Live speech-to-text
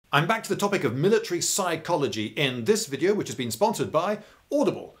I'm back to the topic of military psychology in this video, which has been sponsored by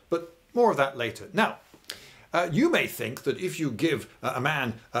Audible, but more of that later. Now, you may think that if you give a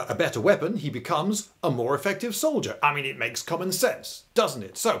man a better weapon, he becomes a more effective soldier. I mean, it makes common sense, doesn't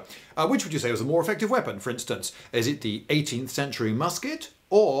it? So, which would you say was a more effective weapon, for instance? Is it the 18th century musket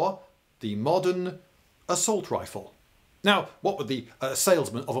or the modern assault rifle? Now, what would the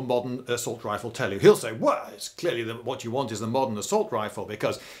salesman of a modern assault rifle tell you? He'll say, well, it's clearly what you want is the modern assault rifle,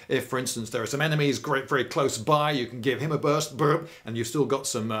 because if, for instance, there are some enemies very close by, you can give him a burst, burp, and you've still got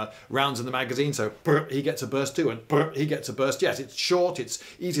some rounds in the magazine, so burp, he gets a burst too, and burp, he gets a burst. Yes, it's short, it's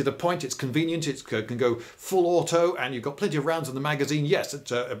easy to point, it's convenient, it can go full auto, and you've got plenty of rounds in the magazine. Yes,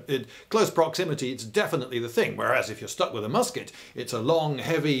 in close proximity, it's definitely the thing, whereas if you're stuck with a musket, it's a long,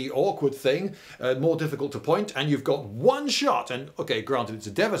 heavy, awkward thing, more difficult to point, and you've got one shot, and okay, granted it's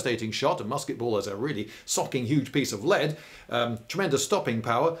a devastating shot, a musket ball is a really socking huge piece of lead, tremendous stopping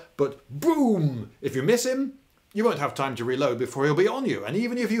power, but boom, if you miss him, you won't have time to reload before he'll be on you. And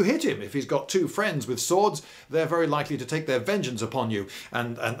even if you hit him, if he's got two friends with swords, they're very likely to take their vengeance upon you,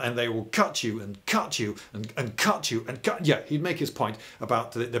 and they will cut you and cut you and cut you and cut. Yeah, he'd make his point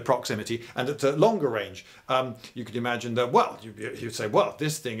about the proximity. And at a longer range, you could imagine that, well, you'd say, well,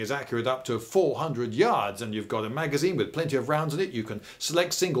 this thing is accurate up to 400 yards, and you've got a magazine with plenty of rounds in it. You can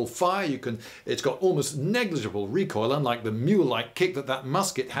select single fire. It's got almost negligible recoil, unlike the mule-like kick that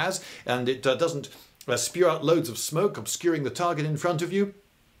musket has, and it doesn't spew out loads of smoke, obscuring the target in front of you.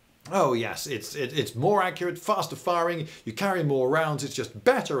 Oh yes, it's more accurate, faster firing, you carry more rounds, it's just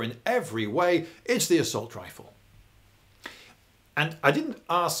better in every way. It's the assault rifle. And I didn't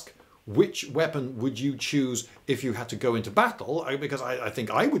ask which weapon would you choose if you had to go into battle, because I think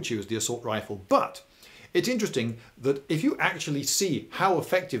I would choose the assault rifle, but it's interesting that if you actually see how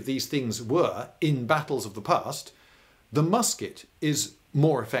effective these things were in battles of the past, the musket is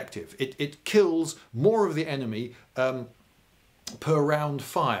more effective. It kills more of the enemy per round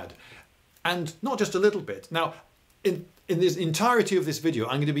fired, and not just a little bit. Now, in the entirety of this video,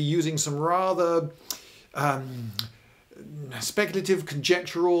 I'm going to be using some rather speculative,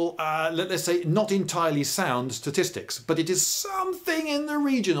 conjectural, let's say not entirely sound statistics, but it is something in the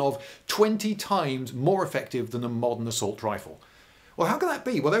region of 20 times more effective than a modern assault rifle. Well, how can that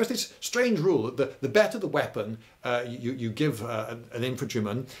be? Well, there's this strange rule that the better the weapon you give an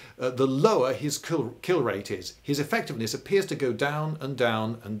infantryman, the lower his kill rate is. His effectiveness appears to go down and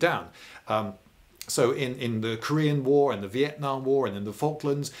down and down. So in the Korean War and the Vietnam War and in the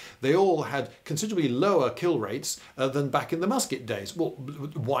Falklands, they all had considerably lower kill rates than back in the musket days. Well,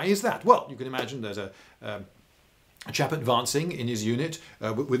 why is that? Well, you can imagine there's a chap advancing in his unit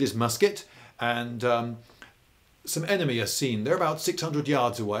with his musket, and some enemy are seen. They're about 600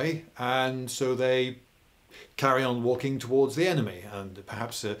 yards away, and so they carry on walking towards the enemy, and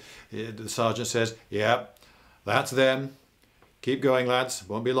perhaps the sergeant says, yeah, that's them, keep going lads,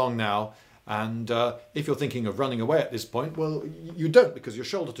 won't be long now. And if you're thinking of running away at this point, well, you don't, because you're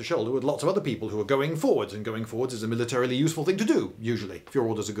shoulder to shoulder with lots of other people who are going forwards, and going forwards is a militarily useful thing to do, usually, if your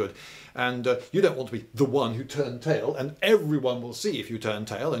orders are good. And you don't want to be the one who turned tail, and everyone will see if you turn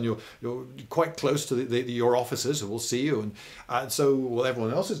tail, and you're quite close to your officers who will see you, and so well,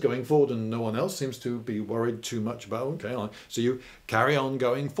 everyone else is going forward, and no one else seems to be worried too much about, okay, so you carry on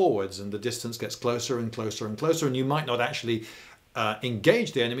going forwards, and the distance gets closer and closer and closer, and you might not actually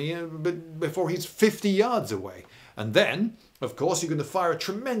engage the enemy before he's 50 yards away. And then, of course, you're going to fire a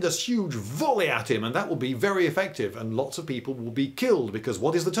tremendous, huge volley at him, and that will be very effective, and lots of people will be killed, because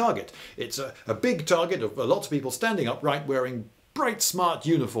what is the target? It's a big target of lots of people standing upright wearing bright, smart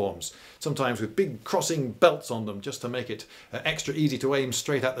uniforms, sometimes with big crossing belts on them, just to make it extra easy to aim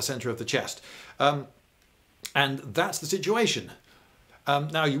straight at the centre of the chest. And that's the situation.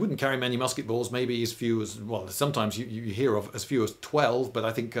 Now, you wouldn't carry many musket balls, maybe as few as, well, sometimes you hear of as few as 12, but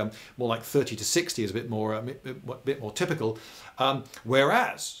I think more like 30 to 60 is a bit more typical.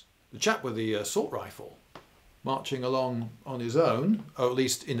 Whereas the chap with the assault rifle, marching along on his own, or at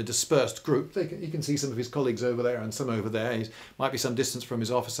least in a dispersed group, you can see some of his colleagues over there and some over there. He might be some distance from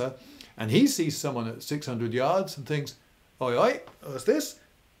his officer, and he sees someone at 600 yards and thinks, oi, oi, what's this?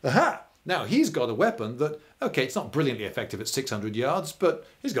 Aha! Now, he's got a weapon that, okay, it's not brilliantly effective at 600 yards, but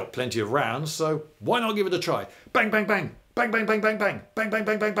he's got plenty of rounds, so why not give it a try? Bang, bang, bang, bang, bang, bang, bang, bang, bang, bang,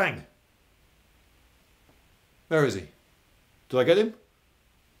 bang, bang, bang. Where is he? Did I get him?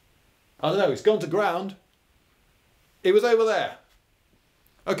 I don't know, he's gone to ground. He was over there.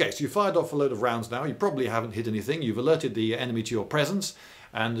 Okay, so you fired off a load of rounds now. You probably haven't hit anything. You've alerted the enemy to your presence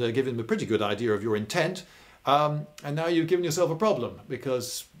and given him a pretty good idea of your intent. And now you've given yourself a problem,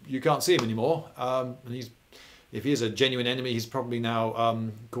 because you can't see him anymore, and he's if he is a genuine enemy, he's probably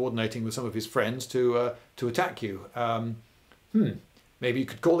now coordinating with some of his friends to attack you. Maybe you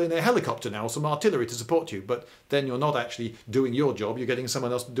could call in a helicopter now, or some artillery to support you, but then you're not actually doing your job, you're getting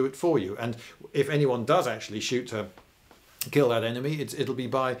someone else to do it for you. And if anyone does actually shoot to kill that enemy, it'll be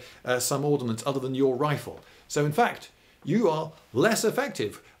by some ordnance other than your rifle. So in fact, you are less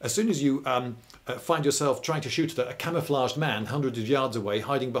effective. As soon as you find yourself trying to shoot at a camouflaged man hundreds of yards away,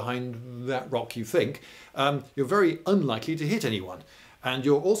 hiding behind that rock you think, you're very unlikely to hit anyone. And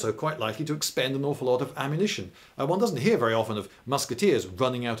you're also quite likely to expend an awful lot of ammunition. One doesn't hear very often of musketeers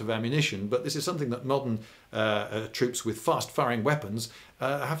running out of ammunition, but this is something that modern troops with fast-firing weapons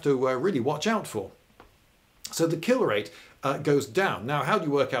have to really watch out for. So the kill rate goes down. Now, how do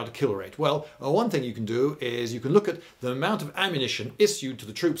you work out a kill rate? Well, one thing you can do is you can look at the amount of ammunition issued to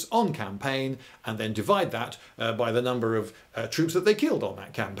the troops on campaign and then divide that by the number of troops that they killed on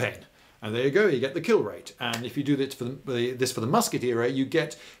that campaign. And there you go, you get the kill rate. And if you do this for the musket era, you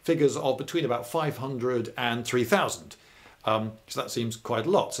get figures of between about 500 and 3,000. So that seems quite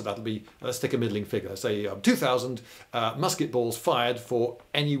a lot. So that'll be, let's take a middling figure, say 2,000 musket balls fired for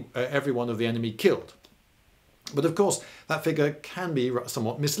every one of the enemy killed. But of course, that figure can be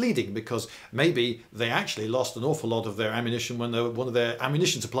somewhat misleading because maybe they actually lost an awful lot of their ammunition when one of their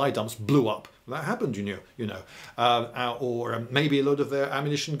ammunition supply dumps blew up. That happened, you know. Or maybe a lot of their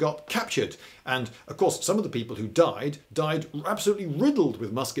ammunition got captured. And of course, some of the people who died absolutely riddled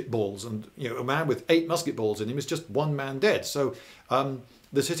with musket balls. And a man with 8 musket balls in him is just one man dead. So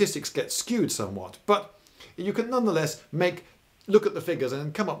the statistics get skewed somewhat. But you can nonetheless look at the figures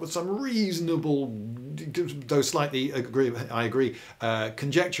and come up with some reasonable, though slightly, I agree,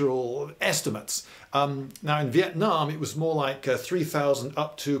 conjectural estimates. Now in Vietnam it was more like 3,000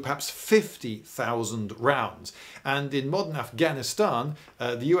 up to perhaps 50,000 rounds. And in modern Afghanistan,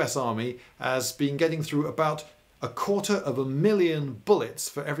 the US Army has been getting through about 250,000 bullets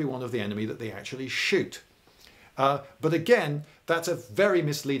for every one of the enemy that they actually shoot. But again, that's a very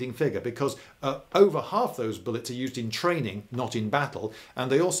misleading figure because over half those bullets are used in training, not in battle. And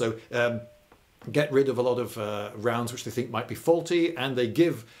they also get rid of a lot of rounds which they think might be faulty, and they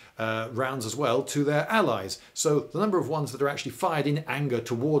give rounds as well to their allies. So the number of ones that are actually fired in anger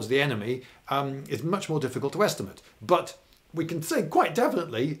towards the enemy is much more difficult to estimate. But we can say quite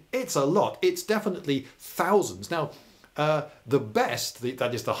definitely it's a lot. It's definitely thousands. Now, the best,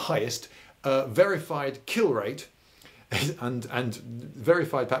 that is the highest, verified kill rate, and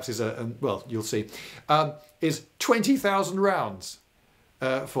verified perhaps is well, you'll see, is 20,000 rounds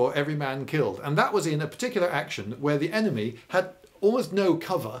for every man killed. And that was in a particular action where the enemy had almost no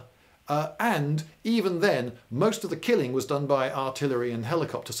cover, and even then most of the killing was done by artillery and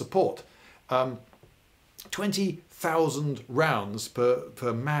helicopter support. 20,000 rounds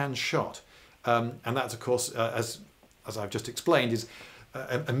per man shot, and that's of course, as I've just explained, is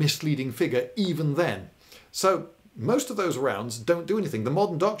a misleading figure even then. So most of those rounds don't do anything. The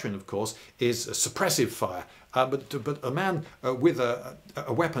modern doctrine, of course, is suppressive fire. But a man with a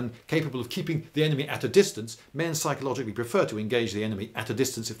weapon capable of keeping the enemy at a distance, men psychologically prefer to engage the enemy at a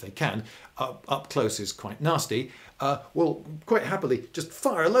distance if they can. Up close is quite nasty. Will quite happily just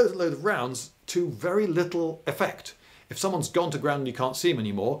fire a load of rounds to very little effect. If someone's gone to ground and you can't see him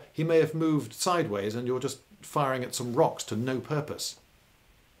anymore, he may have moved sideways and you're just firing at some rocks to no purpose.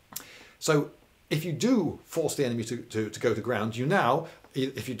 So if you do force the enemy to go to ground, you now,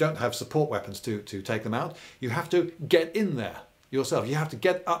 if you don't have support weapons to take them out, you have to get in there yourself. You have to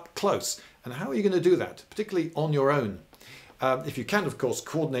get up close. And how are you going to do that, particularly on your own? If you can, of course,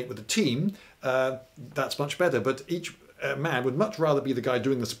 coordinate with a team, that's much better. But each man would much rather be the guy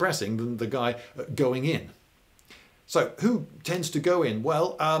doing the suppressing than the guy going in. So who tends to go in?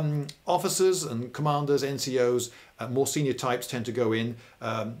 Well, officers and commanders, NCOs, more senior types tend to go in.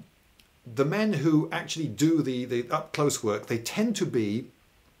 The men who actually do the up-close work, they tend to be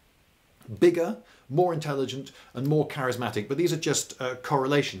bigger, more intelligent and more charismatic. But these are just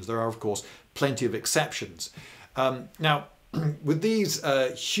correlations. There are, of course, plenty of exceptions. Now, with these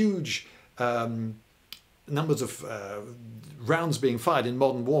huge numbers of rounds being fired in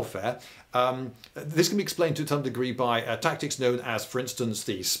modern warfare, this can be explained to some degree by tactics known as, for instance,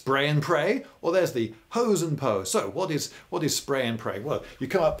 the spray and pray, or there's the hose and poe. So what is spray and pray? Well, you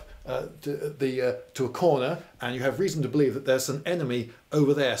come up to a corner and you have reason to believe that there's an enemy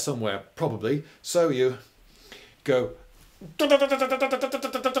over there somewhere, probably. So you go like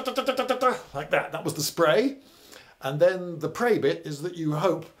that. That was the spray. And then the pray bit is that you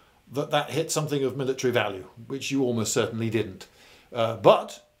hope that hit something of military value, which you almost certainly didn't.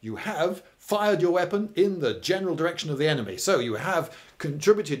 But you have fired your weapon in the general direction of the enemy. So you have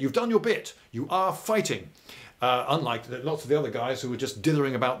contributed, you've done your bit, you are fighting. unlike lots of the other guys who were just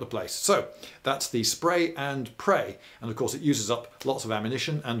dithering about the place. So that's the spray and pray. And of course it uses up lots of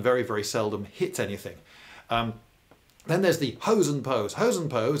ammunition and very, very seldom hits anything. Then there's the hose and pose. Hose and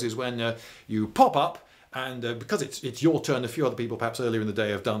pose is when you pop up, and because it's your turn, a few other people perhaps earlier in the day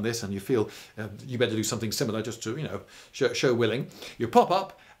have done this, and you feel you better do something similar just to, you know, show willing. You pop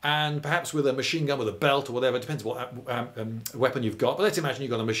up, and perhaps with a machine gun, with a belt or whatever, it depends what weapon you've got. But let's imagine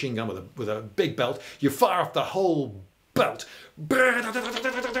you've got a machine gun with a big belt. You fire off the whole belt.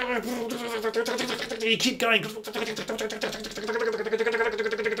 You keep going.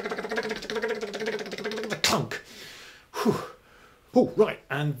 Clunk. Oh, right,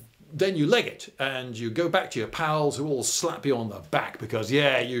 and then you leg it and you go back to your pals who all slap you on the back because,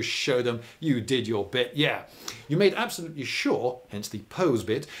 yeah, you showed them, you did your bit, yeah. You made absolutely sure, hence the pose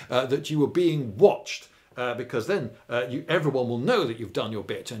bit, that you were being watched because then everyone will know that you've done your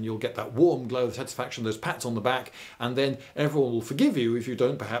bit and you'll get that warm glow, the satisfaction, those pats on the back, and then everyone will forgive you if you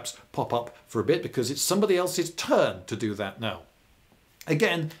don't perhaps pop up for a bit because it's somebody else's turn to do that now.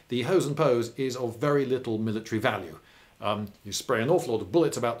 Again, the hose and pose is of very little military value. You spray an awful lot of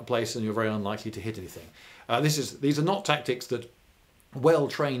bullets about the place and you're very unlikely to hit anything. These are not tactics that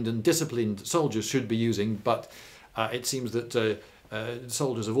well-trained and disciplined soldiers should be using, but it seems that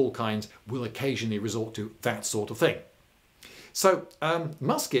soldiers of all kinds will occasionally resort to that sort of thing. So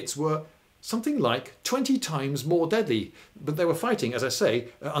muskets were something like 20 times more deadly, but they were fighting, as I say,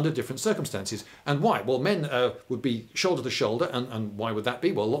 under different circumstances. And why? Well, men would be shoulder to shoulder, and why would that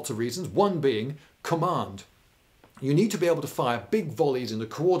be? Well, lots of reasons, one being command. You need to be able to fire big volleys in a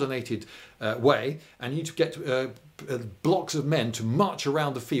coordinated way, and you need to get blocks of men to march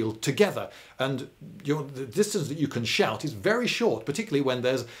around the field together. And the distance that you can shout is very short, particularly when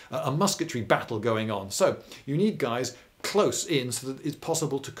there's a musketry battle going on. So you need guys close in so that it's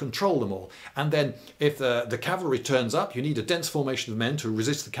possible to control them all. And then if the cavalry turns up, you need a dense formation of men to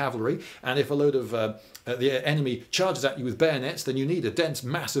resist the cavalry. And if a load of the enemy charges at you with bayonets, then you need a dense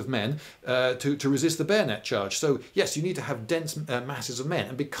mass of men to resist the bayonet charge. So yes, you need to have dense masses of men.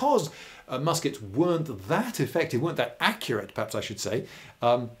 And because muskets weren't that effective, weren't that accurate, perhaps I should say,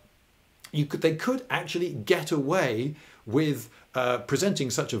 they could actually get away with presenting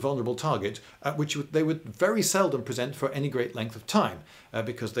such a vulnerable target, which they would very seldom present for any great length of time,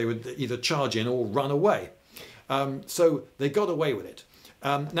 because they would either charge in or run away. So they got away with it.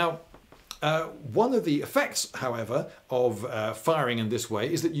 Now, one of the effects, however, of firing in this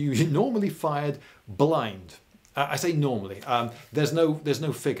way is that you normally fired blind. I say normally. There's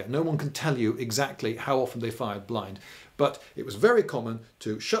no figure. No one can tell you exactly how often they fired blind. But it was very common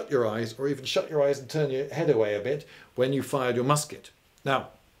to shut your eyes, or even shut your eyes and turn your head away a bit when you fired your musket. Now,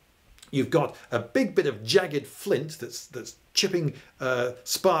 you've got a big bit of jagged flint that's chipping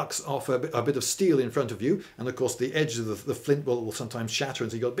sparks off a bit of steel in front of you, and of course the edge of the flint will sometimes shatter,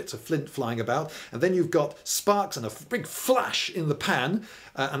 and so you've got bits of flint flying about, and then you've got sparks and a big flash in the pan,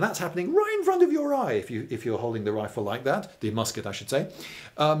 and that's happening right in front of your eye if you're holding the rifle like that, the musket I should say,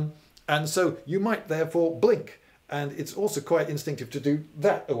 and so you might therefore blink. And it's also quite instinctive to do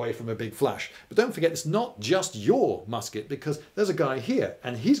that away from a big flash. But don't forget, it's not just your musket, because there's a guy here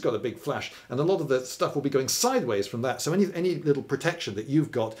and he's got a big flash, and a lot of the stuff will be going sideways from that. So any little protection that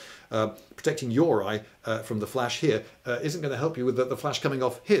you've got protecting your eye from the flash here isn't going to help you with the flash coming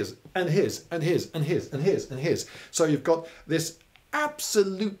off his and his and his and his and his and his. So you've got this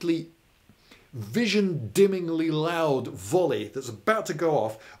absolutely vision-dimmingly loud volley that's about to go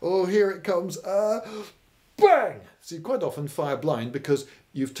off. Oh, here it comes. Bang! So you quite often fire blind because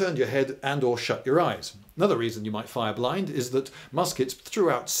you've turned your head and or shut your eyes. Another reason you might fire blind is that muskets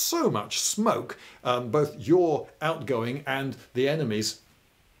threw out so much smoke, both your outgoing and the enemy's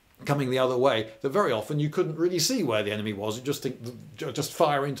coming the other way, that very often you couldn't really see where the enemy was. You just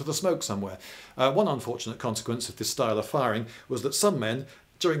fire into the smoke somewhere. One unfortunate consequence of this style of firing was that some men,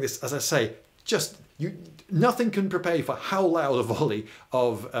 during this, as I say, nothing can prepare you for how loud a volley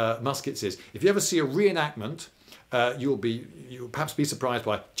of muskets is. If you ever see a reenactment, you'll perhaps be surprised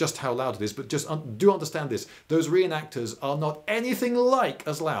by just how loud it is, but just do understand this. Those reenactors are not anything like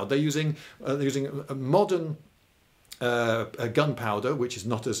as loud. They're using a modern gunpowder, which is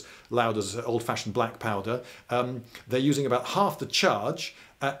not as loud as old-fashioned black powder. They're using about half the charge,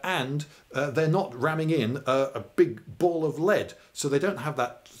 and they're not ramming in a big ball of lead, so they don't have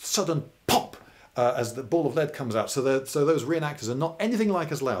that sudden pop as the ball of lead comes out. So those reenactors are not anything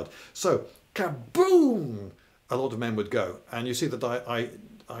like as loud. So kaboom! A lot of men would go, and you see that I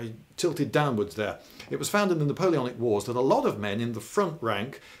tilted downwards there. It was found in the Napoleonic Wars that a lot of men in the front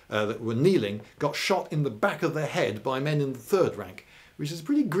rank that were kneeling got shot in the back of the head by men in the third rank, which is a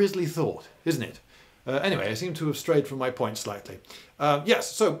pretty grisly thought, isn't it? Anyway, I seem to have strayed from my point slightly.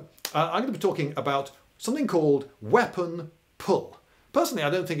 Yes, so I'm going to be talking about something called weapon pull. Personally, I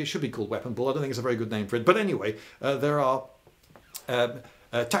don't think it should be called weapon pull. I don't think it's a very good name for it. But anyway, there are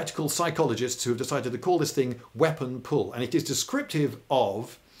tactical psychologists who have decided to call this thing weapon pull. And it is descriptive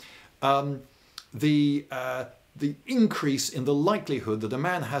of the increase in the likelihood that a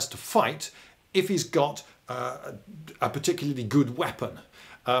man has to fight if he's got a particularly good weapon.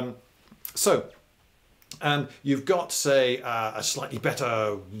 You've got, say, a slightly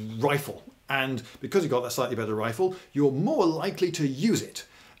better rifle. And because you've got that slightly better rifle, you're more likely to use it.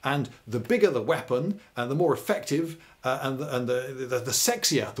 And the bigger the weapon, and the more effective, and the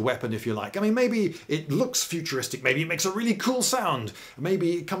sexier the weapon, if you like. I mean, maybe it looks futuristic, maybe it makes a really cool sound,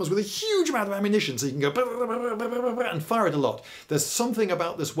 maybe it comes with a huge amount of ammunition, so you can go and fire it a lot. There's something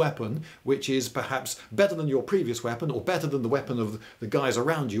about this weapon which is perhaps better than your previous weapon, or better than the weapon of the guys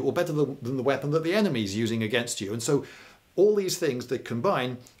around you, or better than the weapon that the enemy's using against you. And so all these things, they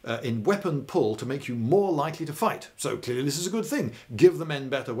combine in weapon pull to make you more likely to fight. So clearly this is a good thing. Give the men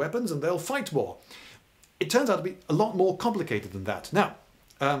better weapons and they'll fight more. It turns out to be a lot more complicated than that. Now,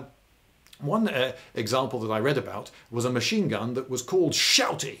 one example that I read about was a machine gun that was called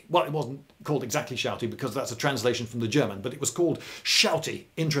Shouty. Well, it wasn't called exactly Shouty because that's a translation from the German, but it was called Shouty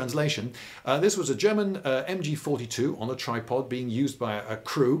in translation. This was a German MG42 on a tripod being used by a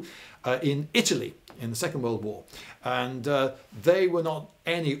crew in Italy in the Second World War. And they were not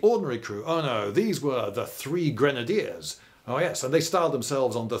any ordinary crew. Oh no, these were the Three Grenadiers. Oh yes, and they styled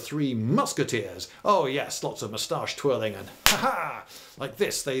themselves on the Three Musketeers. Oh yes, lots of moustache twirling and ha-ha! Like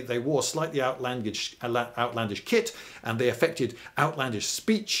this, they wore slightly outlandish kit, and they affected outlandish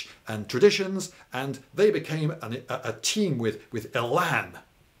speech and traditions, and they became a team with elan.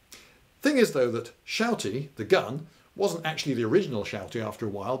 Thing is though that Shouty, the gun, wasn't actually the original Shouty after a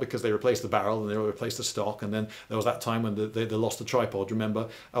while, because they replaced the barrel and they replaced the stock, and then there was that time when they lost the tripod, remember?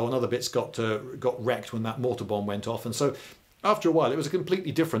 Oh, and other bits got wrecked when that mortar bomb went off, and so after a while it was a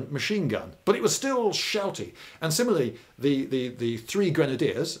completely different machine gun, but it was still Shouty. And similarly, the Three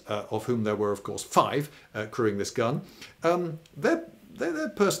Grenadiers, of whom there were of course 5 crewing this gun, their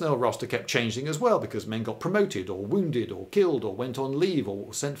personnel roster kept changing as well, because men got promoted or wounded or killed or went on leave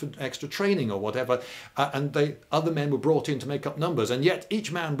or sent for extra training or whatever, and other men were brought in to make up numbers, and yet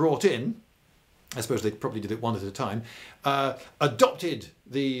each man brought in, I suppose they probably did it one at a time, adopted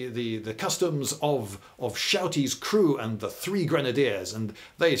the customs of Shouty's crew and the Three Grenadiers, and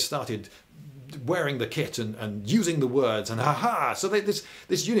they started wearing the kit and using the words, and ha-ha! So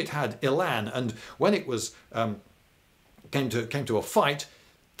this unit had elan, and when it was came to a fight,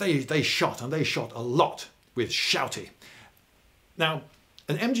 they shot, and they shot a lot with Shouty. Now,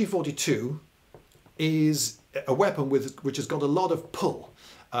 an MG42 is a weapon which has got a lot of pull.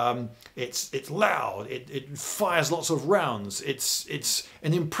 It's loud, it fires lots of rounds, it's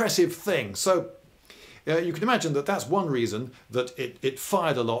an impressive thing. So you can imagine that that's one reason that it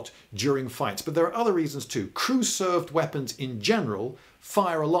fired a lot during fights. But there are other reasons too. Crew-served weapons in general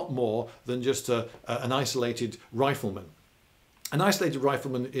fire a lot more than just an isolated rifleman. An isolated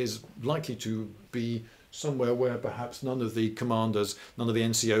rifleman is likely to be somewhere where perhaps none of the commanders, none of the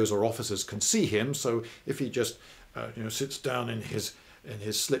NCOs or officers can see him. So if he just sits down in his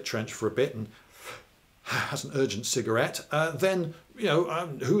slit trench for a bit and has an urgent cigarette, then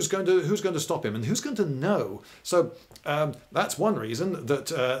who's going to stop him, and who's going to know? So that's one reason that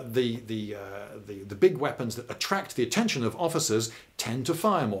the big weapons that attract the attention of officers tend to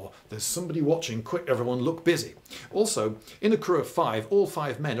fire more. There's somebody watching. Quick, everyone, look busy. Also, in a crew of 5, all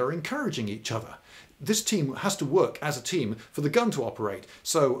 5 men are encouraging each other. This team has to work as a team for the gun to operate.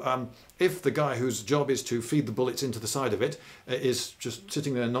 So if the guy whose job is to feed the bullets into the side of it is just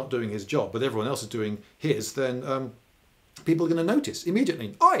sitting there not doing his job, but everyone else is doing his, then people are going to notice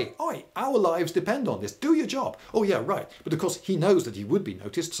immediately. Oi, oi, our lives depend on this. Do your job. Oh yeah, right. But of course he knows that he would be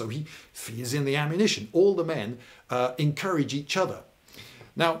noticed, so he feeds in the ammunition. All the men encourage each other.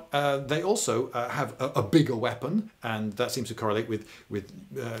 Now, they also have a bigger weapon, and that seems to correlate with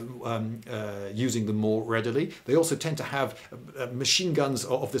using them more readily. They also tend to have machine guns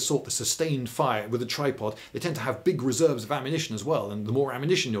of this sort, the sustained fire with a tripod. They tend to have big reserves of ammunition as well, and the more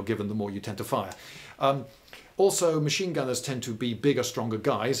ammunition you're given, the more you tend to fire. Also, machine gunners tend to be bigger, stronger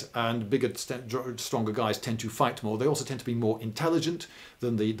guys, and bigger, stronger guys tend to fight more. They also tend to be more intelligent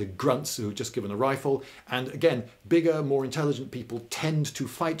than the grunts who are just given a rifle. And again, bigger, more intelligent people tend to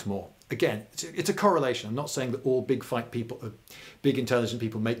fight more. Again, it's a correlation. I'm not saying that all big intelligent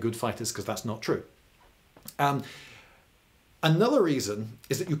people make good fighters, because that's not true. Another reason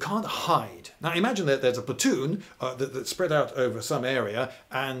is that you can't hide. Now imagine that there's a platoon that's spread out over some area,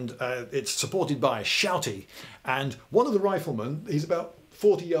 and it's supported by Shouty, and one of the riflemen, he's about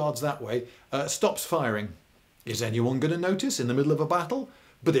 40 yards that way, stops firing. Is anyone going to notice in the middle of a battle?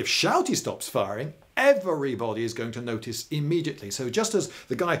 But if Shouty stops firing, everybody is going to notice immediately. So just as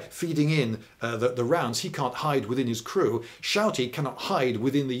the guy feeding in the rounds, he can't hide within his crew, Shouty cannot hide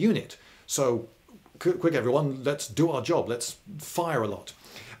within the unit. So quick everyone, let's do our job, let's fire a lot.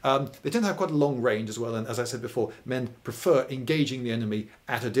 They tend to have quite a long range as well, and as I said before, men prefer engaging the enemy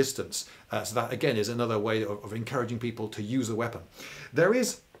at a distance. So that again is another way of encouraging people to use the weapon. There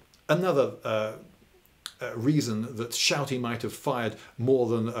is another reason that Shouty might have fired more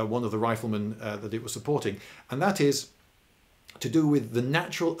than one of the riflemen that it was supporting, and that is to do with the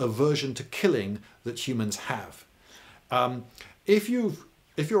natural aversion to killing that humans have.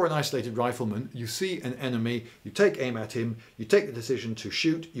 If you're an isolated rifleman, you see an enemy, you take aim at him, you take the decision to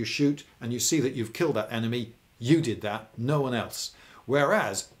shoot, you shoot, and you see that you've killed that enemy, you did that, no one else.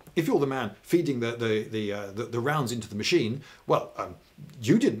 Whereas, if you're the man feeding the rounds into the machine, well,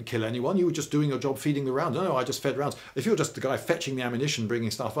 you didn't kill anyone, you were just doing your job feeding the rounds. No, I just fed rounds. If you're just the guy fetching the ammunition, bringing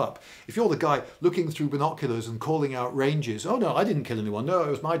stuff up, if you're the guy looking through binoculars and calling out ranges, oh no, I didn't kill anyone, no,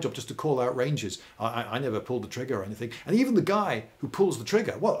 it was my job just to call out ranges. I never pulled the trigger or anything. And even the guy who pulls the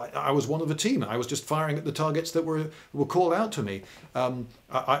trigger, well, I was one of a team. I was just firing at the targets that were called out to me.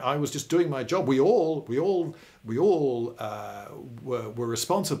 I was just doing my job. We all were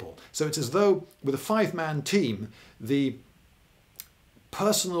responsible. So it's as though with a 5-man team, the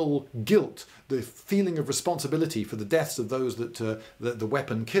personal guilt, the feeling of responsibility for the deaths of those that the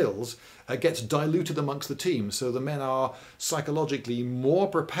weapon kills gets diluted amongst the team. So the men are psychologically more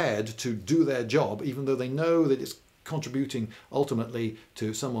prepared to do their job, even though they know that it's contributing ultimately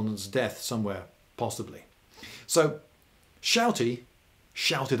to someone's death somewhere, possibly. So Shouty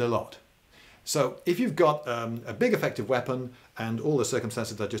shouted a lot. So if you've got a big effective weapon and all the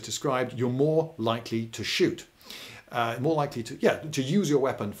circumstances I just described, you're more likely to shoot. More likely to use your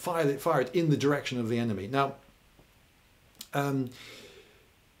weapon, fire it in the direction of the enemy. Now,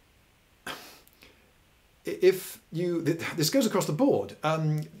 this goes across the board.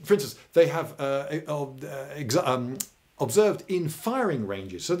 For instance, they have observed in firing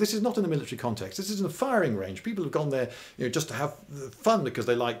ranges. So this is not in a military context. This is in a firing range. People have gone there, just to have fun because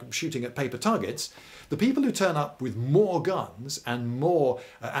they like shooting at paper targets. The people who turn up with more guns and more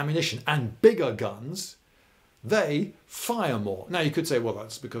ammunition and bigger guns, they fire more. Now you could say, well,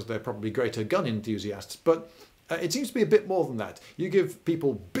 that's because they're probably greater gun enthusiasts, but it seems to be a bit more than that. You give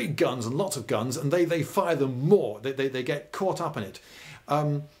people big guns and lots of guns and they fire them more. They get caught up in it.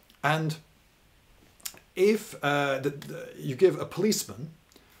 And if you give a policeman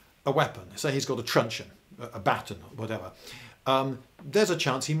a weapon, say he's got a truncheon, a baton, or whatever, there's a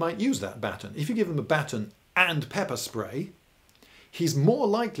chance he might use that baton. If you give him a baton and pepper spray, he's more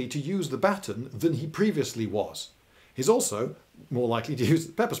likely to use the baton than he previously was. He's also more likely to use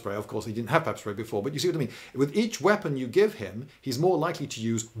pepper spray. Of course, he didn't have pepper spray before, but you see what I mean. With each weapon you give him, he's more likely to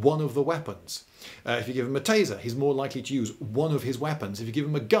use one of the weapons. If you give him a taser, he's more likely to use one of his weapons. If you give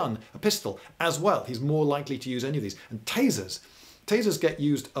him a gun, a pistol, as well, he's more likely to use any of these. And tasers get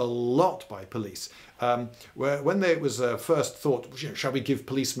used a lot by police. When it was first thought, shall we give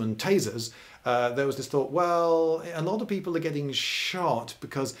policemen tasers? There was this thought, well, a lot of people are getting shot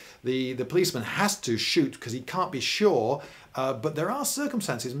because the policeman has to shoot because he can't be sure. But there are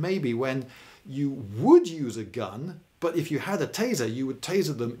circumstances maybe when you would use a gun, but if you had a taser, you would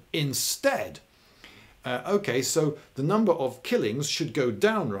taser them instead. Okay, so the number of killings should go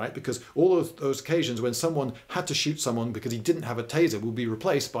down, right? Because all of those occasions when someone had to shoot someone because he didn't have a taser will be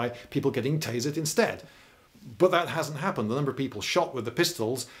replaced by people getting tasered instead. But that hasn't happened. The number of people shot with the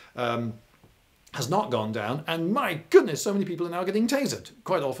pistols has not gone down, and my goodness, so many people are now getting tasered.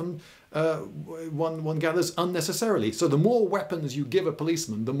 Quite often, one gathers unnecessarily. So the more weapons you give a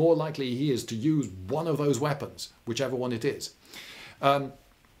policeman, the more likely he is to use one of those weapons, whichever one it is. And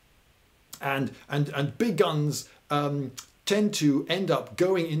big guns tend to end up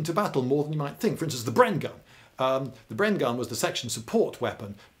going into battle more than you might think. For instance, the Bren gun. The Bren gun was the section support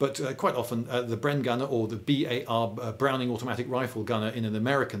weapon, but quite often the Bren gunner or the B.A.R. Browning automatic rifle gunner in an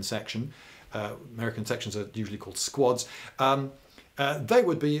American section, American sections are usually called squads, they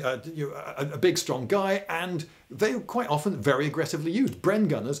would be a big strong guy, and they were quite often very aggressively used. Bren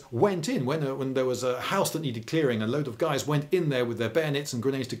gunners went in when there was a house that needed clearing. A load of guys went in there with their bayonets and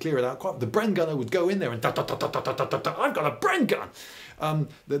grenades to clear it out. The Bren gunner would go in there and I've got a Bren gun.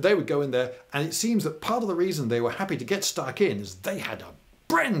 They would go in there, and it seems that part of the reason they were happy to get stuck in is they had a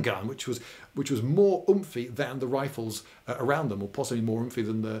Bren gun, which was more oomphy than the rifles around them, or possibly more oomphy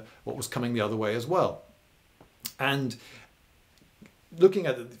than what was coming the other way as well. And looking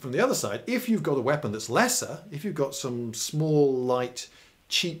at it from the other side, if you've got a weapon that's lesser, if you've got some small, light,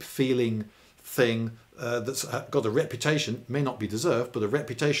 cheap feeling thing that's got a reputation, may not be deserved, but a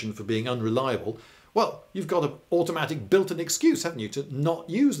reputation for being unreliable, well, you've got an automatic built-in excuse, haven't you, to not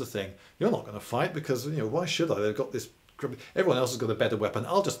use the thing. You're not going to fight because, you know, why should I? They've got this, everyone else has got a better weapon.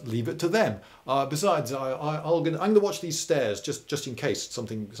 I'll just leave it to them. Besides, I'm going to watch these stairs just in case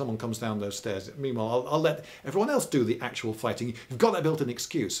someone comes down those stairs. Meanwhile, I'll let everyone else do the actual fighting. You've got that built-in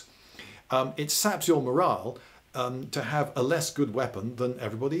excuse. It saps your morale to have a less good weapon than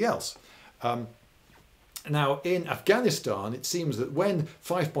everybody else. Now, in Afghanistan, it seems that when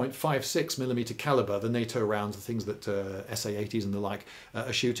 5.56mm caliber, the NATO rounds, the things that SA-80s and the like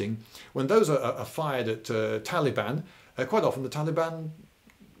are shooting, when those are fired at Taliban, quite often the Taliban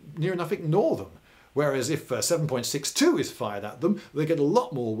near enough ignore them. Whereas if 7.62 is fired at them, they get a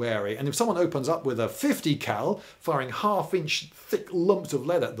lot more wary. And if someone opens up with a 50 cal, firing half-inch thick lumps of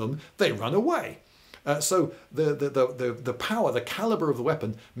lead at them, they run away. So the power, the caliber of the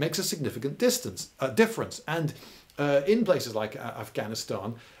weapon makes a significant difference. And in places like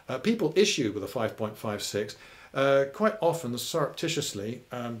Afghanistan, people issue with a 5.56 quite often surreptitiously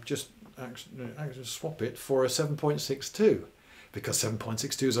just actually swap it for a 7.62. Because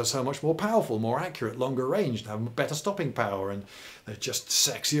 7.62s are so much more powerful, more accurate, longer range, have better stopping power, and they're just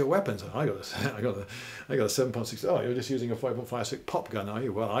sexier weapons. I got a 7.62. Oh, you're just using a 5.56 pop gun, are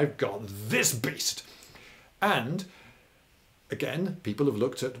you? Well, I've got this beast. And again, people have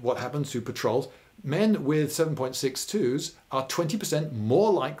looked at what happens to patrols. Men with 7.62s are 20%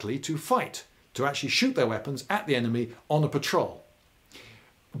 more likely to fight, to actually shoot their weapons at the enemy on a patrol.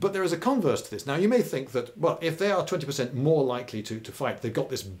 But there is a converse to this. Now, you may think that, well, if they are 20% more likely to fight, they've got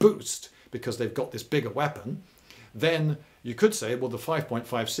this boost because they've got this bigger weapon, then you could say, well, the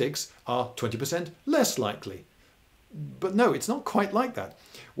 5.56 are 20% less likely. But no, it's not quite like that.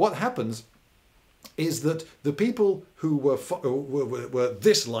 What happens is that the people who were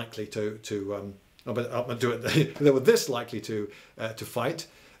this likely they were this likely to fight,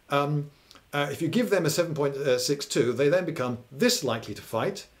 if you give them a 7.62, they then become this likely to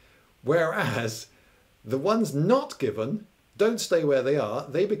fight, whereas the ones not given don't stay where they are,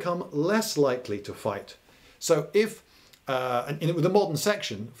 they become less likely to fight. So if, with a modern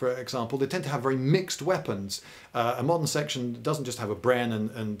section, for example, they tend to have very mixed weapons. A modern section doesn't just have a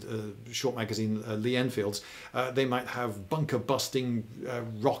Bren and short magazine Lee Enfields. They might have bunker busting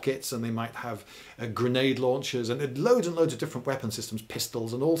rockets, and they might have grenade launchers, and loads of different weapon systems,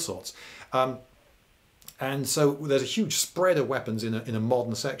 pistols and all sorts. And so there's a huge spread of weapons in a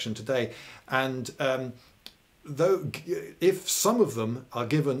modern section today. And though if some of them are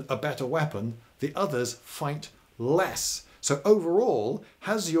given a better weapon, the others fight less. So overall,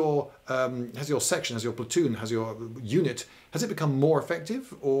 has your section, has your platoon, has your unit, has it become more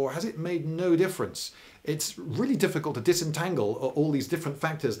effective, or has it made no difference? It's really difficult to disentangle all these different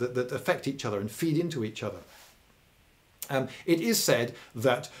factors that affect each other and feed into each other. It is said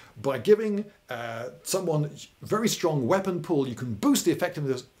that by giving someone very strong weapon pool, you can boost the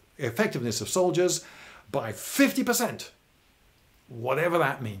effectiveness of soldiers by 50%, whatever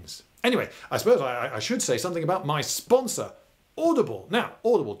that means. Anyway, I suppose I should say something about my sponsor, Audible. Now,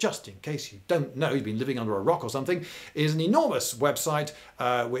 Audible, just in case you don't know, you've been living under a rock or something, is an enormous website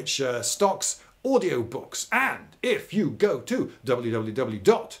which stocks audiobooks. And if you go to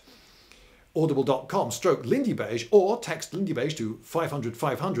www.audible.com/Lindybeige or text Lindybeige to 500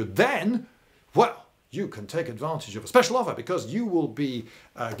 500, then, well, you can take advantage of a special offer because you will be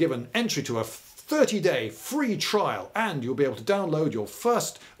given entry to a 30-day free trial, and you'll be able to download your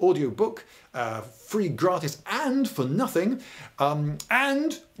first audiobook free, gratis, and for nothing.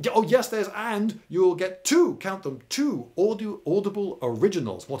 And, oh yes, you'll get two Audible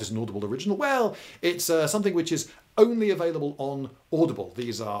originals. What is an Audible original? Well, it's something which is only available on Audible.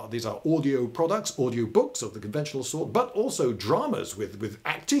 These are audio products, audio books of the conventional sort, but also dramas with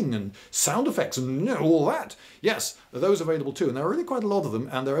acting and sound effects and all that. Yes, those are available too, and there are really quite a lot of them,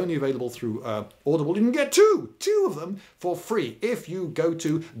 and they're only available through Audible. You can get two of them for free if you go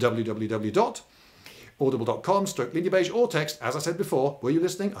to www.audible.com/Lindybeige or text, as I said before, were you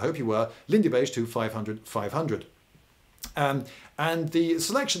listening? I hope you were, Lindybeige to 500 500. And the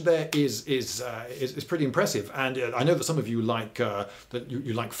selection there is pretty impressive, and I know that some of you like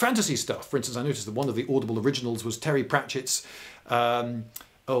you like fantasy stuff. For instance, I noticed that one of the Audible originals was Terry Pratchett's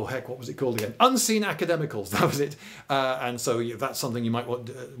oh heck, what was it called again? Unseen Academicals, that was it. And so that's something you might want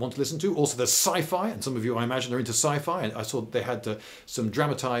to listen to. Also there's sci-fi, and some of you I imagine are into sci-fi, and I saw they had some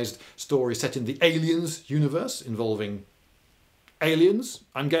dramatized stories set in the Aliens universe involving aliens,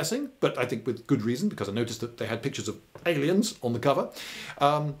 I'm guessing, but I think with good reason, because I noticed that they had pictures of aliens on the cover.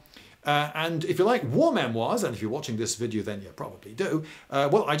 And if you like war memoirs, and if you're watching this video then you probably do,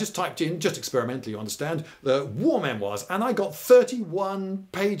 well, I just typed in, just experimentally you understand, war memoirs, and I got 31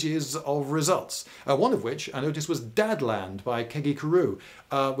 pages of results. One of which I noticed was Dadland by Kegi Karu,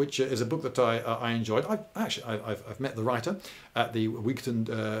 which is a book that I enjoyed. I've met the writer at the Weekend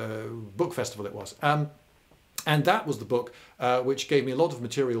Book Festival it was. And that was the book which gave me a lot of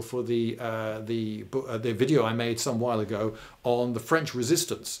material for the video I made some while ago on the French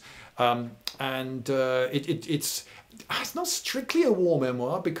resistance. It's not strictly a war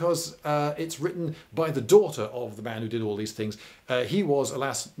memoir because it's written by the daughter of the man who did all these things. He was,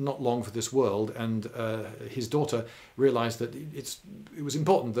 alas, not long for this world, and his daughter realized that it was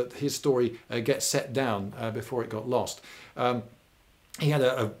important that his story get set down before it got lost. He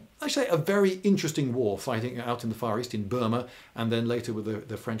had actually a very interesting war fighting out in the Far East in Burma, and then later with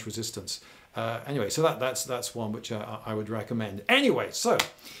the French resistance. Anyway, so that's one which I would recommend. Anyway, so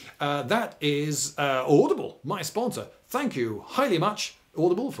that is Audible, my sponsor. Thank you highly much,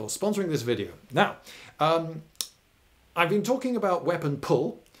 Audible, for sponsoring this video. Now, I've been talking about weapon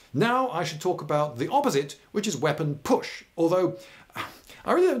pull. Now I should talk about the opposite, which is weapon push. Although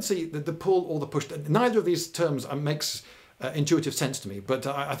I really don't see the pull or the push. Neither of these terms makes intuitive sense to me, but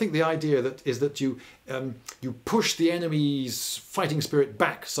I think the idea is that you push the enemy's fighting spirit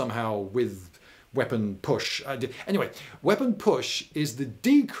back somehow with weapon push. Anyway, weapon push is the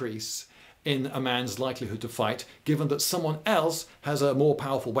decrease in a man's likelihood to fight, given that someone else has a more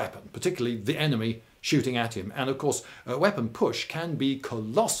powerful weapon, particularly the enemy shooting at him. And of course, weapon push can be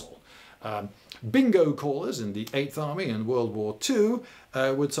colossal. Bingo callers in the 8th Army in World War II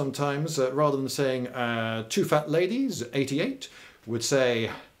would sometimes, rather than saying two fat ladies, 88, would say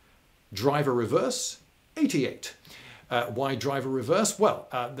driver reverse, 88. Why driver reverse? Well,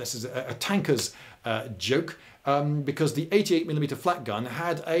 this is a tanker's joke, because the 88mm flat gun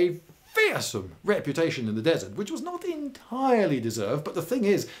had a fearsome reputation in the desert, which was not entirely deserved, but the thing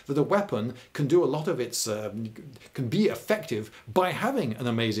is that a weapon can do a lot of its, can be effective by having an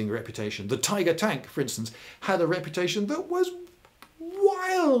amazing reputation. The Tiger tank, for instance, had a reputation that was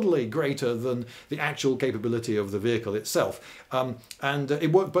wildly greater than the actual capability of the vehicle itself. And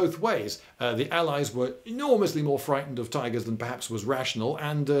it worked both ways. The Allies were enormously more frightened of Tigers than perhaps was rational,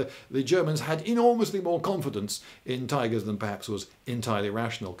 and the Germans had enormously more confidence in Tigers than perhaps was entirely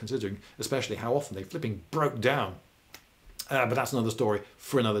rational, considering especially how often they flipping broke down. But that's another story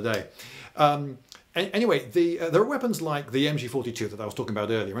for another day. Anyway, there are weapons like the MG42 that I was talking about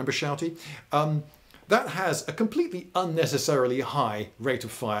earlier. Remember Shouty? That has a completely unnecessarily high rate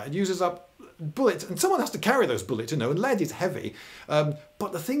of fire. It uses up bullets, and someone has to carry those bullets, you know, and lead is heavy.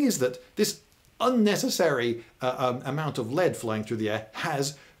 But the thing is that this unnecessary amount of lead flying through the air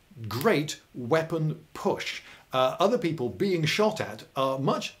has great weapon push. Other people being shot at are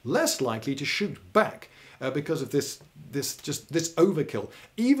much less likely to shoot back because of this overkill.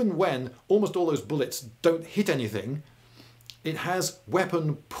 Even when almost all those bullets don't hit anything, it has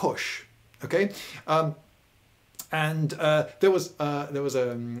weapon push. Okay, there was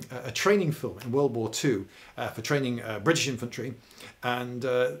a training film in World War II for training British infantry, and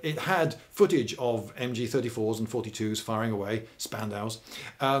it had footage of MG34s and 42s firing away, Spandaus,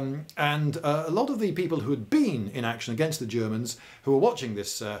 and a lot of the people who had been in action against the Germans who were watching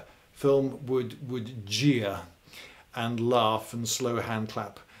this film would jeer and laugh and slow hand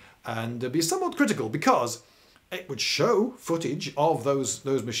clap and be somewhat critical, because it would show footage of those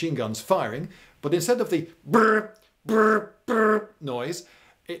machine guns firing, but instead of the brr, brr, brr noise,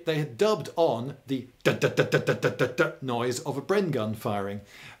 they had dubbed on the da, da, da, da, da, da, da, da noise of a Bren gun firing.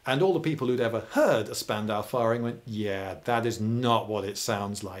 And all the people who'd ever heard a Spandau firing went, yeah, that is not what it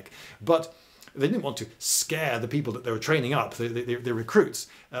sounds like. But they didn't want to scare the people that they were training up, the recruits,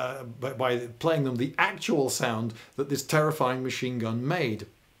 by playing them the actual sound that this terrifying machine gun made.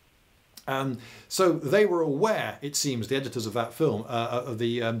 So they were aware, it seems, the editors of that film, of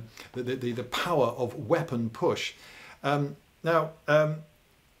the power of weapon push. Now,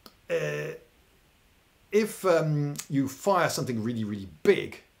 if you fire something really, really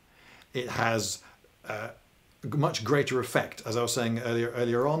big, it has a much greater effect. As I was saying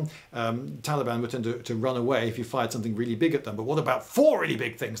earlier on, Taliban would tend to run away if you fired something really big at them. But what about 4 really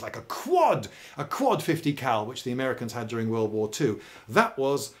big things, like a quad 50 cal, which the Americans had during World War II? That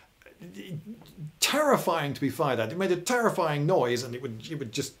was terrifying to be fired at. It made a terrifying noise, and it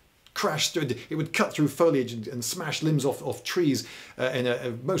would just crash through. It would cut through foliage and smash limbs off trees in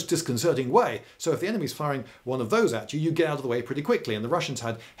a most disconcerting way. So if the enemy's firing one of those at you, you get out of the way pretty quickly. And the Russians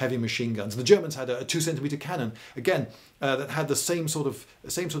had heavy machine guns. The Germans had a 2-centimeter cannon, again, that had the same sort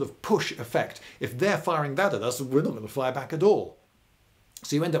of push effect. If they're firing that at us, we're not going to fire back at all.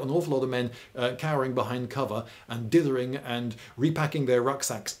 So you end up with an awful lot of men cowering behind cover and dithering and repacking their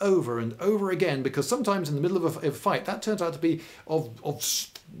rucksacks over and over again, because sometimes in the middle of a fight that turns out to be of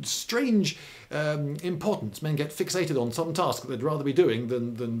strange importance. Men get fixated on some task that they'd rather be doing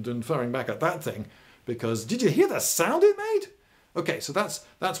than firing back at that thing, because did you hear the sound it made? Okay, so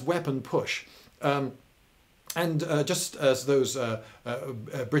that's weapon push. And just as those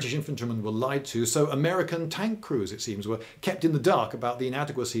British infantrymen were lied to, so American tank crews, it seems, were kept in the dark about the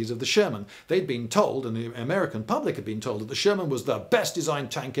inadequacies of the Sherman. They'd been told, and the American public had been told, that the Sherman was the best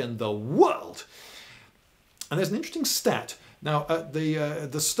designed tank in the world. And there's an interesting stat. Now, at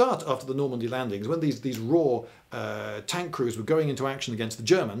the start after the Normandy landings, when these raw tank crews were going into action against the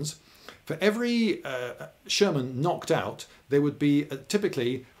Germans, for every Sherman knocked out, there would be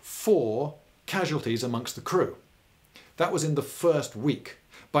typically 4 casualties amongst the crew. That was in the first week.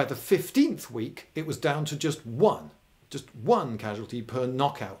 By the 15th week, it was down to just one casualty per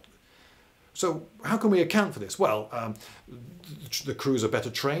knockout. So how can we account for this? Well, the crews are better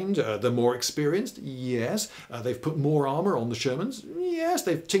trained, they're more experienced, yes. They've put more armour on the Shermans, yes.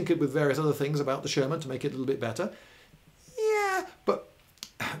 They've tinkered with various other things about the Sherman to make it a little bit better, yeah. But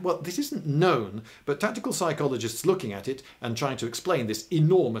well, this isn't known, but tactical psychologists looking at it and trying to explain this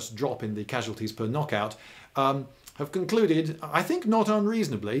enormous drop in the casualties per knockout have concluded, I think not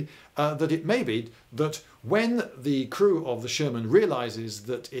unreasonably, that it may be that when the crew of the Sherman realises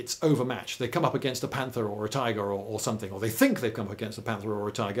that it's overmatched, they come up against a panther or a tiger or something, or they think they've come up against a panther or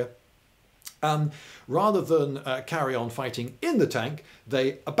a tiger, rather than carry on fighting in the tank,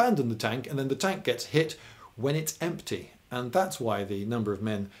 they abandon the tank, and then the tank gets hit when it's empty. And that's why the number of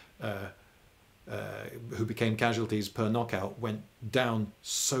men who became casualties per knockout went down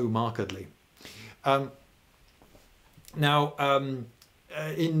so markedly. Now,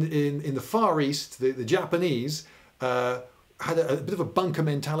 in the Far East, the Japanese had a bit of a bunker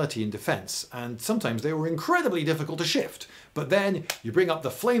mentality in defence, and sometimes they were incredibly difficult to shift. But then you bring up the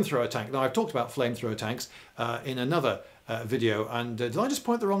flamethrower tank. Now, I've talked about flamethrower tanks in another video, and did I just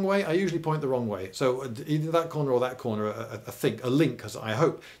point the wrong way? I usually point the wrong way. So either that corner or that corner, a link, as I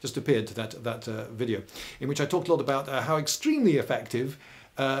hope, just appeared to that video, in which I talked a lot about how extremely effective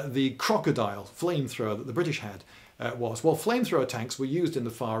the crocodile flamethrower that the British had was. Well, flamethrower tanks were used in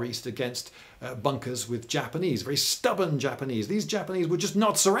the Far East against bunkers with Japanese, very stubborn Japanese. These Japanese would just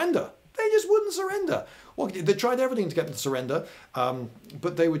not surrender. They just wouldn't surrender. Well, they tried everything to get them to surrender,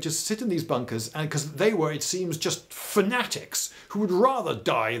 but they would just sit in these bunkers, and because they were, it seems, just fanatics who would rather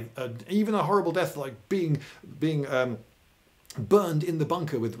die, even a horrible death like being burned in the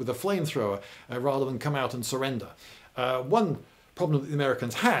bunker with a flamethrower, rather than come out and surrender. One problem that the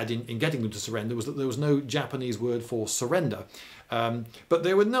Americans had in getting them to surrender was that there was no Japanese word for surrender. But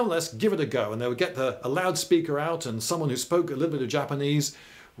they would nonetheless give it a go, and they would get a loudspeaker out, and someone who spoke a little bit of Japanese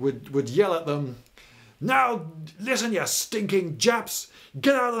would yell at them, "Now listen, you stinking Japs,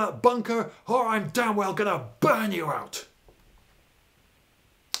 get out of that bunker or I'm damn well gonna burn you out."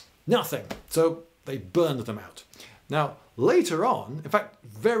 Nothing. So they burned them out. Now later on, in fact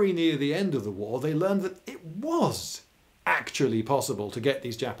very near the end of the war, they learned that it was actually possible to get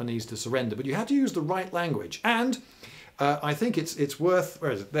these Japanese to surrender, but you had to use the right language. And I think it's worth,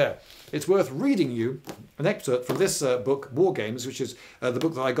 where is it? There. It's worth reading you an excerpt from this book, War Games, which is the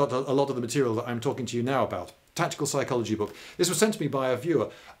book that I got a lot of the material that I'm talking to you now about. Tactical psychology book. This was sent to me by a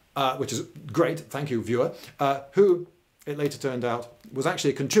viewer, which is great, thank you viewer, who it later turned out was actually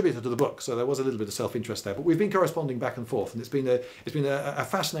a contributor to the book, so there was a little bit of self-interest there. But we've been corresponding back and forth, and it's been a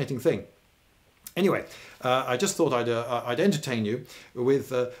fascinating thing. Anyway, I just thought I'd entertain you with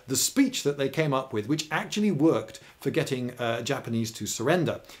the speech that they came up with, which actually worked for getting Japanese to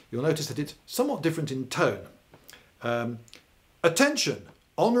surrender. You'll notice that it's somewhat different in tone. Attention,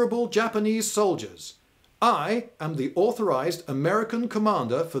 honourable Japanese soldiers. I am the authorised American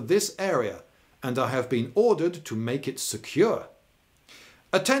commander for this area, and I have been ordered to make it secure.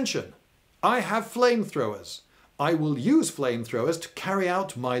 Attention, I have flamethrowers. I will use flamethrowers to carry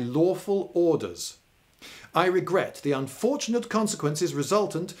out my lawful orders. I regret the unfortunate consequences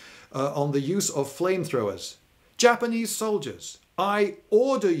resultant on the use of flamethrowers. Japanese soldiers, I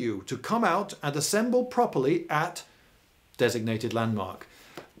order you to come out and assemble properly at designated landmark.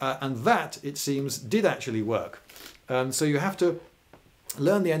 And that, it seems, did actually work. So you have to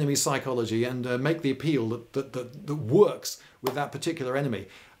learn the enemy's psychology and make the appeal that works with that particular enemy.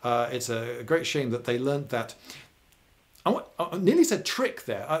 It's a great shame that they learnt that. I nearly said trick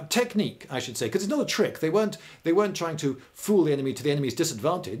there, technique I should say, because it's not a trick. They weren't trying to fool the enemy to the enemy's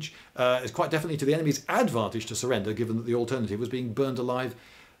disadvantage. It's quite definitely to the enemy's advantage to surrender, given that the alternative was being burned alive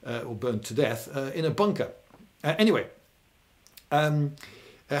or burned to death in a bunker. Anyway, how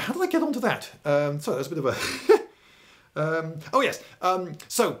did I get onto that? Sorry, that's a bit of a... oh yes,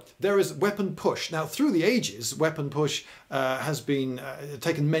 so there is weapon push. Now through the ages, weapon push has been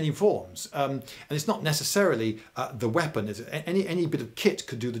taken many forms, and it's not necessarily the weapon. Any bit of kit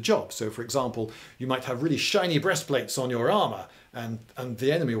could do the job. So for example, you might have really shiny breastplates on your armour, and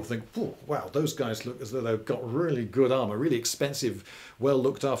the enemy will think, oh, wow, those guys look as though they've got really good armour, really expensive, well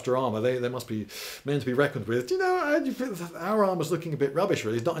looked after armour. They must be men to be reckoned with. You know, our armour's looking a bit rubbish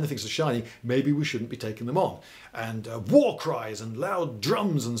really. It's not anything so shiny. Maybe we shouldn't be taking them on. And war cries and loud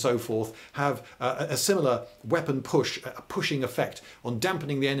drums and so forth have a similar weapon push, a pushing effect on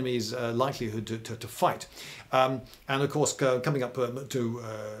dampening the enemy's likelihood to fight. And of course, coming up to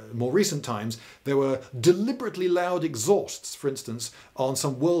more recent times, there were deliberately loud exhausts, for instance, on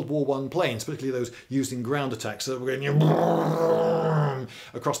some World War I planes, particularly those used in ground attacks, that were going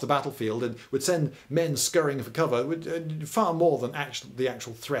across the battlefield and would send men scurrying for cover, far more than the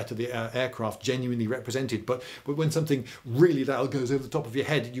actual threat of the aircraft genuinely represented. But when something really loud goes over the top of your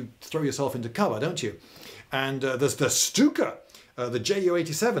head, you throw yourself into cover, don't you? And there's the Stuka. The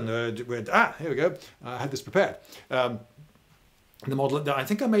JU-87, here we go, I had this prepared. The model, I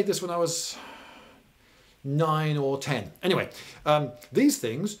think I made this when I was 9 or 10. Anyway, these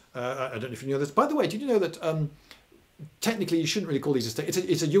things, I don't know if you know this. By the way, did you know that technically you shouldn't really call these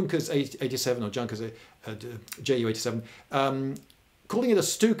it's a Junkers 87 or Junkers JU-87. Calling it a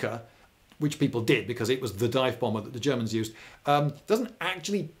Stuka, which people did because it was the dive bomber that the Germans used, doesn't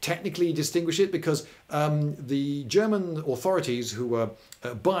actually technically distinguish it, because the German authorities who were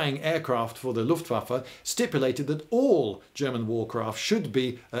buying aircraft for the Luftwaffe stipulated that all German warcraft should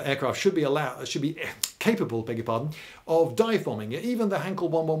be capable, beg your pardon, of dive bombing. Even the Heinkel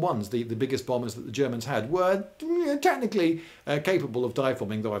 111s, the biggest bombers that the Germans had, were technically capable of dive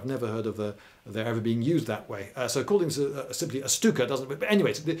bombing, though I've never heard of they're ever being used that way. So calling this simply a Stuka doesn't... But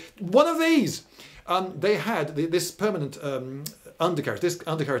anyways, one of these, they had this permanent undercarriage. This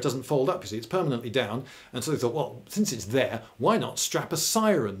undercarriage doesn't fold up, you see, it's permanently down. And so they thought, well, since it's there, why not strap a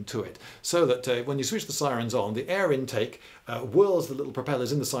siren to it? So that when you switch the sirens on, the air intake whirls the little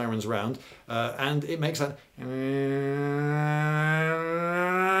propellers in the sirens round, and it makes that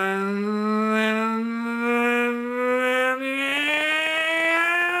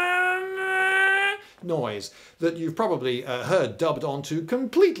noise that you've probably heard dubbed onto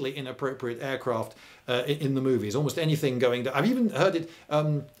completely inappropriate aircraft in the movies. Almost anything going... I've even heard it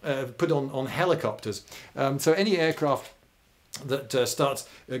put on helicopters. So any aircraft that starts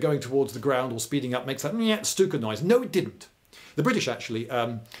going towards the ground or speeding up makes that Stuka noise. No, it didn't. The British actually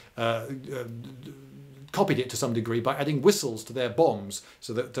copied it to some degree by adding whistles to their bombs,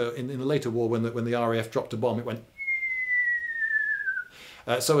 so that in the later war, when the RAF dropped a bomb, it went...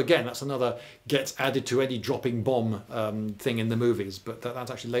 so again, that's another gets added to any dropping bomb thing in the movies, but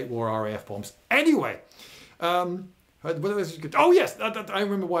that's actually late war RAF bombs. Anyway, oh yes, I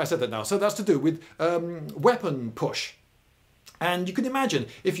remember why I said that now. So that's to do with weapon push. And you can imagine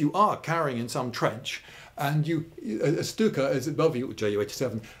if you are carrying in some trench and a Stuka is above you,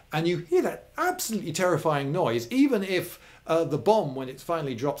 JU-87, and you hear that absolutely terrifying noise, even if the bomb, when it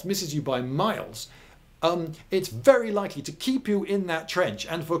finally drops, misses you by miles, it's very likely to keep you in that trench,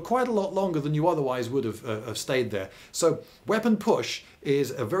 and for quite a lot longer than you otherwise would have stayed there. So weapon push is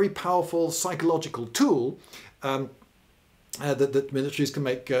a very powerful psychological tool that militaries can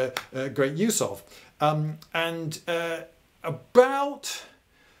make great use of. About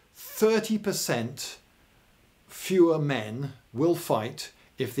 30% fewer men will fight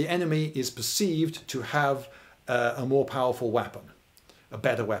if the enemy is perceived to have a more powerful weapon. A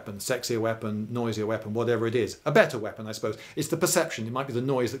better weapon, sexier weapon, noisier weapon, whatever it is. A better weapon, I suppose. It's the perception. It might be the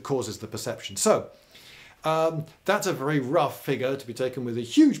noise that causes the perception. So, that's a very rough figure to be taken with a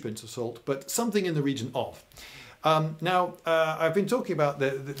huge pinch of salt, but something in the region of. Now, I've been talking about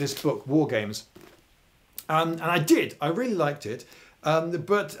this book, War Games, and I really liked it,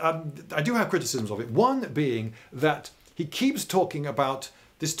 but I do have criticisms of it. One being that he keeps talking about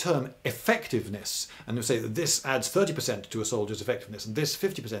this term effectiveness, and they say that this adds 30% to a soldier's effectiveness, and this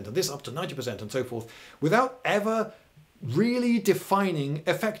 50%, and this up to 90%, and so forth, without ever really defining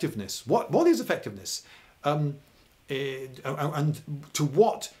effectiveness. What is effectiveness? And to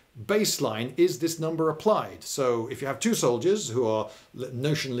what baseline is this number applied. So if you have two soldiers who are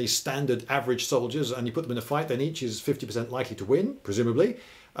notionally standard average soldiers and you put them in a fight, then each is 50% likely to win, presumably.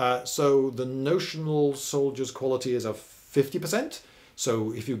 So the notional soldier's quality is a 50%.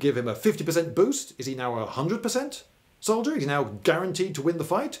 So if you give him a 50% boost, is he now a 100% soldier? Is he now guaranteed to win the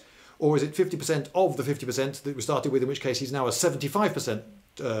fight? Or is it 50% of the 50% that we started with, in which case he's now a 75%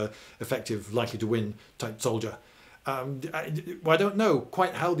 effective, likely to win type soldier? I don't know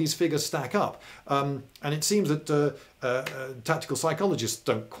quite how these figures stack up, and it seems that tactical psychologists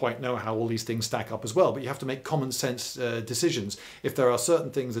don't quite know how all these things stack up as well, but you have to make common sense decisions. If there are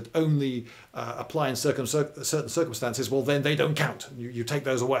certain things that only apply in certain circumstances, well then they don't count. You take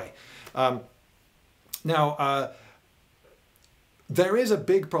those away. There is a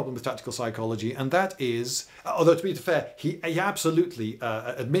big problem with tactical psychology, and that is, although to be fair, he absolutely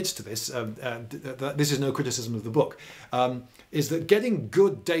admits to this, this is no criticism of the book, is that getting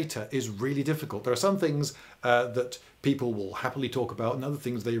good data is really difficult. There are some things that people will happily talk about and other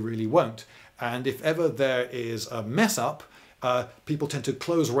things they really won't. And if ever there is a mess up, people tend to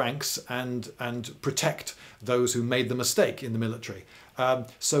close ranks and protect those who made the mistake in the military.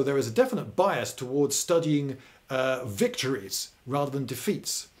 So there is a definite bias towards studying victories rather than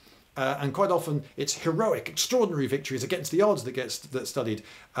defeats. And quite often it's heroic, extraordinary victories against the odds that studied,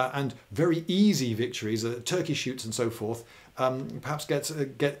 and very easy victories, turkey shoots and so forth, perhaps get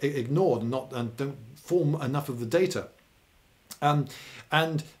ignored and don't form enough of the data.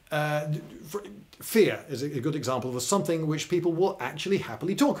 Fear is a good example of something which people will actually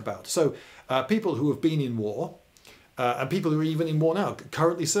happily talk about. So people who have been in war, and people who are even in war now,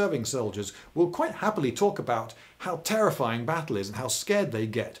 currently serving soldiers, will quite happily talk about how terrifying battle is and how scared they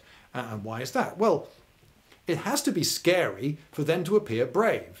get. And why is that? Well, it has to be scary for them to appear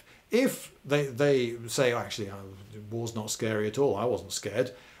brave. If they say, oh, actually, war's not scary at all, I wasn't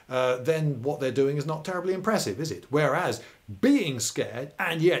scared, then what they're doing is not terribly impressive, is it? Whereas being scared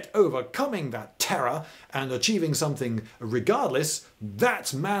and yet overcoming that terror and achieving something regardless,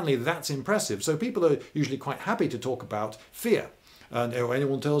 that's manly, that's impressive. So people are usually quite happy to talk about fear. And if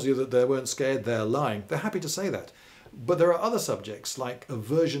anyone tells you that they weren't scared, they're lying. They're happy to say that. But there are other subjects like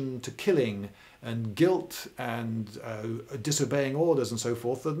aversion to killing and guilt and disobeying orders and so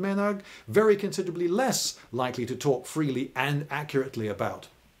forth that men are very considerably less likely to talk freely and accurately about.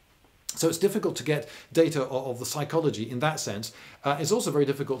 So it's difficult to get data of the psychology in that sense. It's also very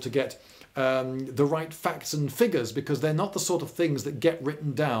difficult to get the right facts and figures because they're not the sort of things that get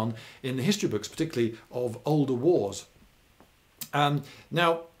written down in the history books, particularly of older wars.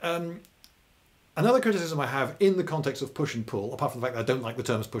 Another criticism I have in the context of push and pull, apart from the fact that I don't like the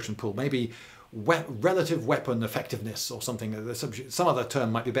terms push and pull, maybe relative weapon effectiveness or something, some other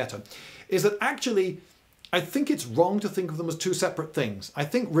term might be better, is that actually I think it's wrong to think of them as two separate things. I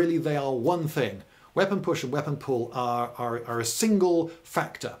think really they are one thing. Weapon push and weapon pull are a single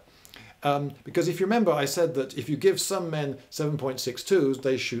factor. Because if you remember, I said that if you give some men 7.62s,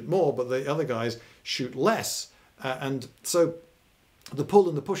 they shoot more, but the other guys shoot less. And so the pull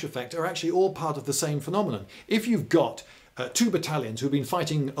and the push effect are actually all part of the same phenomenon. If you've got two battalions who've been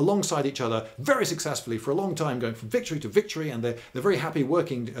fighting alongside each other very successfully for a long time, going from victory to victory, and they're very happy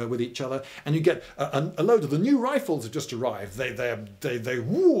working with each other, and you get a load of the new rifles have just arrived. They're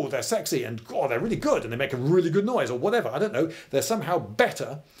sexy and oh, they're really good, and they make a really good noise or whatever. I don't know. They're somehow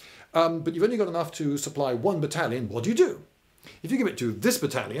better, but you've only got enough to supply one battalion. What do? If you give it to this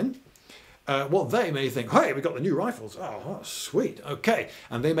battalion, well, they may think, hey, we've got the new rifles. Oh, sweet, okay.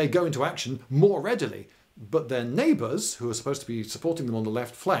 And they may go into action more readily. But their neighbours, who are supposed to be supporting them on the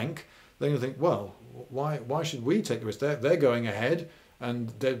left flank, they're going to think, well, why should we take the risk? They're going ahead, and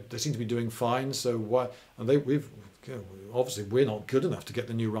they seem to be doing fine. So why? And obviously we're not good enough to get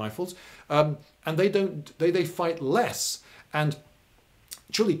the new rifles, and they fight less. And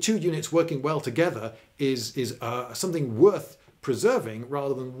surely two units working well together is something worth preserving,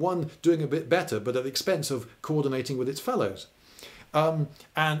 rather than one doing a bit better but at the expense of coordinating with its fellows. And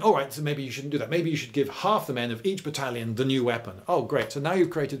all right, so maybe you shouldn't do that. Maybe you should give half the men of each battalion the new weapon. Oh, great. So now you've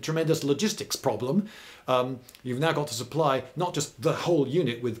created a tremendous logistics problem. You've now got to supply not just the whole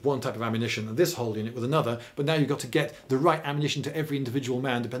unit with one type of ammunition and this whole unit with another, but now you've got to get the right ammunition to every individual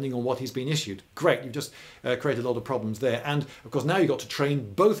man depending on what he's been issued. Great, you've just created a lot of problems there. And of course now you've got to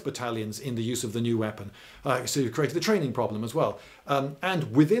train both battalions in the use of the new weapon. So you've created a training problem as well.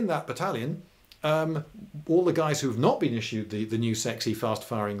 And within that battalion, all the guys who have not been issued the new sexy,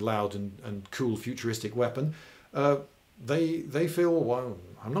 fast-firing, loud and cool futuristic weapon, they feel, well,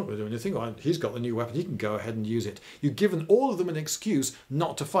 I'm not going to do anything. He's got the new weapon. He can go ahead and use it. You've given all of them an excuse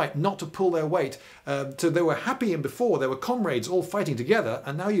not to fight, not to pull their weight. So they were happy and before, they were comrades all fighting together,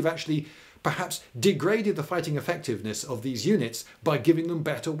 and now you've actually perhaps degraded the fighting effectiveness of these units by giving them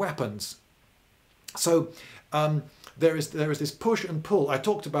better weapons. So there is this push and pull. I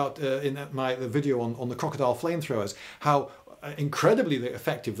talked about in my video on the crocodile flamethrowers how incredibly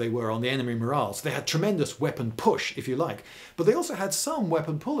effective they were on the enemy morale. So they had tremendous weapon push, if you like, but they also had some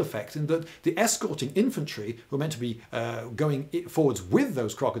weapon pull effect in that the escorting infantry, who were meant to be going forwards with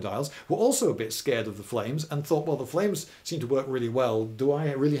those crocodiles, were also a bit scared of the flames and thought, well, the flames seem to work really well. Do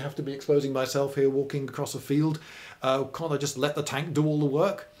I really have to be exposing myself here walking across a field? Can't I just let the tank do all the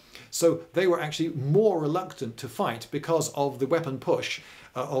work? So they were actually more reluctant to fight because of the weapon push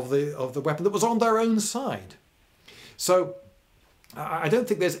of the weapon that was on their own side. So I don't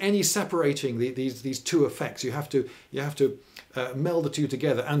think there's any separating these two effects. You have to meld the two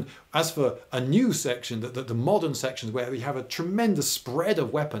together. And as for a new section, the modern sections where we have a tremendous spread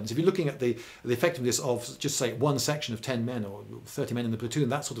of weapons, if you're looking at the effectiveness of just say one section of 10 men or 30 men in the platoon,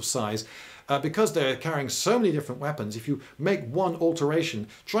 that sort of size, because they're carrying so many different weapons, if you make one alteration,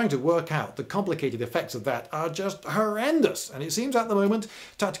 trying to work out the complicated effects of that are just horrendous. And it seems at the moment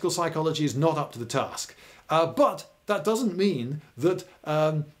tactical psychology is not up to the task. But that doesn't mean that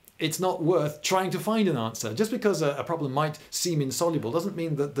it's not worth trying to find an answer. Just because a problem might seem insoluble doesn't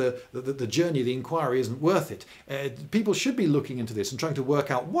mean that the journey, the inquiry isn't worth it. People should be looking into this and trying to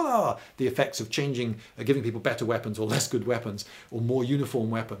work out what are the effects of changing, giving people better weapons or less good weapons or more uniform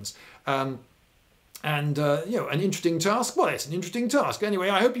weapons. You know, an interesting task? Well, it's an interesting task. Anyway,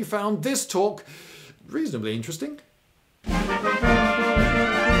 I hope you found this talk reasonably interesting.